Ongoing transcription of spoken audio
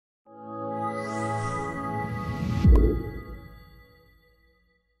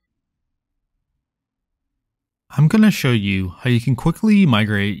I'm going to show you how you can quickly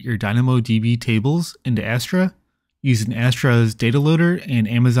migrate your DynamoDB tables into Astra using Astra's Data Loader and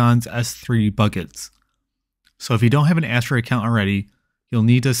Amazon's S3 buckets. So if you don't have an Astra account already, you'll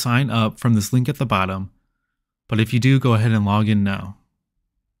need to sign up from this link at the bottom. But if you do, go ahead and log in now.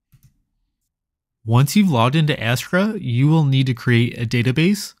 Once you've logged into Astra, you will need to create a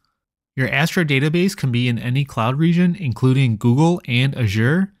database. Your Astra database can be in any cloud region, including Google and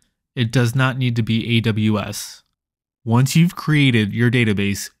Azure. It does not need to be AWS. Once you've created your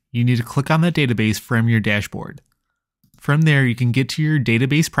database, you need to click on that database from your dashboard. From there, you can get to your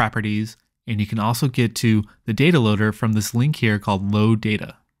database properties, and you can also get to the data loader from this link here called Load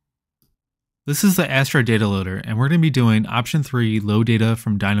Data. This is the Astra Data Loader, and we're going to be doing option 3, Load Data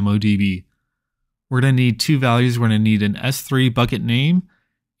from DynamoDB. We're going to need two values. We're going to need an S3 bucket name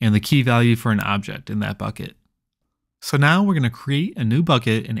and the key value for an object in that bucket. So now we're going to create a new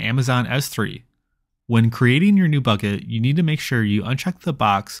bucket in Amazon S3. When creating your new bucket, you need to make sure you uncheck the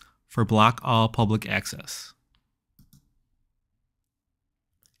box for block all public access.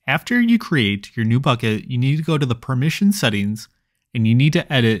 After you create your new bucket, you need to go to the permission settings and you need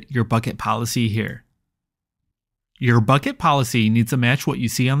to edit your bucket policy here. Your bucket policy needs to match what you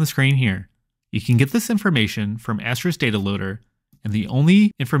see on the screen here. You can get this information from Astra's Data Loader, and the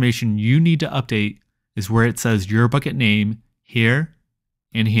only information you need to update is where it says your bucket name here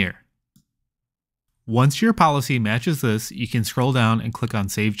and here. Once your policy matches this, you can scroll down and click on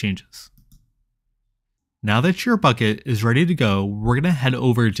Save Changes. Now that your bucket is ready to go, we're going to head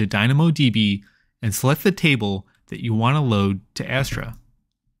over to DynamoDB and select the table that you want to load to Astra.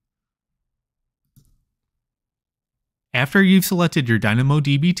 After you've selected your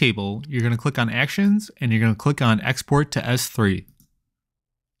DynamoDB table, you're going to click on Actions and you're going to click on Export to S3.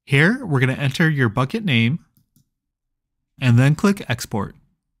 Here, we're going to enter your bucket name and then click Export.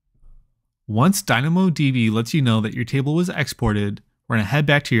 Once DynamoDB lets you know that your table was exported, we're going to head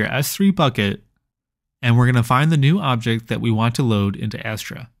back to your S3 bucket and we're going to find the new object that we want to load into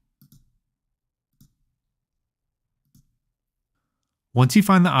Astra. Once you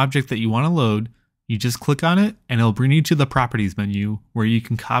find the object that you want to load, you just click on it and it'll bring you to the Properties menu where you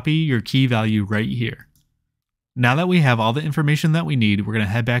can copy your key value right here. Now that we have all the information that we need, we're going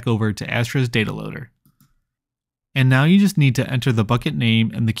to head back over to Astra's Data Loader. And now you just need to enter the bucket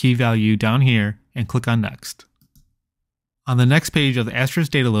name and the key value down here and click on Next. On the next page of the Astra's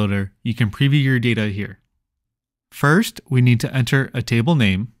Data Loader, you can preview your data here. First, we need to enter a table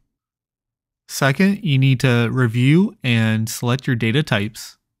name. Second, you need to review and select your data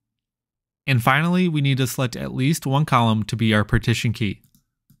types. And finally, we need to select at least one column to be our partition key.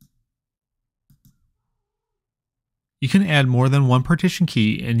 You can add more than one partition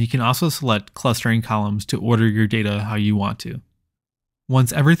key, and you can also select clustering columns to order your data how you want to.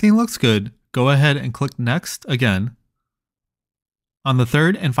 Once everything looks good, go ahead and click Next again. On the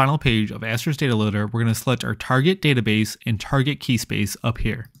third and final page of Astra's Data Loader, we're going to select our target database and target key space up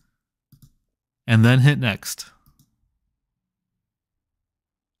here. And then hit Next.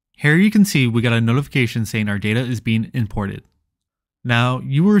 Here you can see we got a notification saying our data is being imported. Now,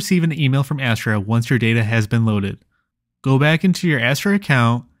 you will receive an email from Astra once your data has been loaded. Go back into your Astra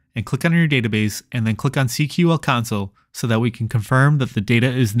account and click on your database and then click on CQL console so that we can confirm that the data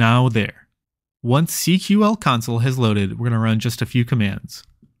is now there. Once CQL console has loaded, we're going to run just a few commands.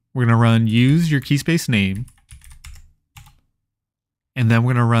 We're going to run use your key space name, and then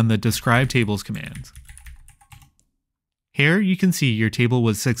we're going to run the describe tables command. Here you can see your table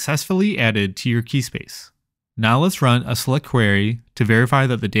was successfully added to your key space. Now let's run a select query to verify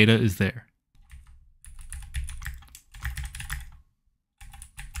that the data is there.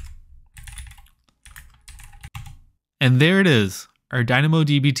 And there it is. Our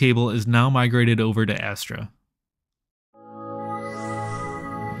DynamoDB table is now migrated over to Astra.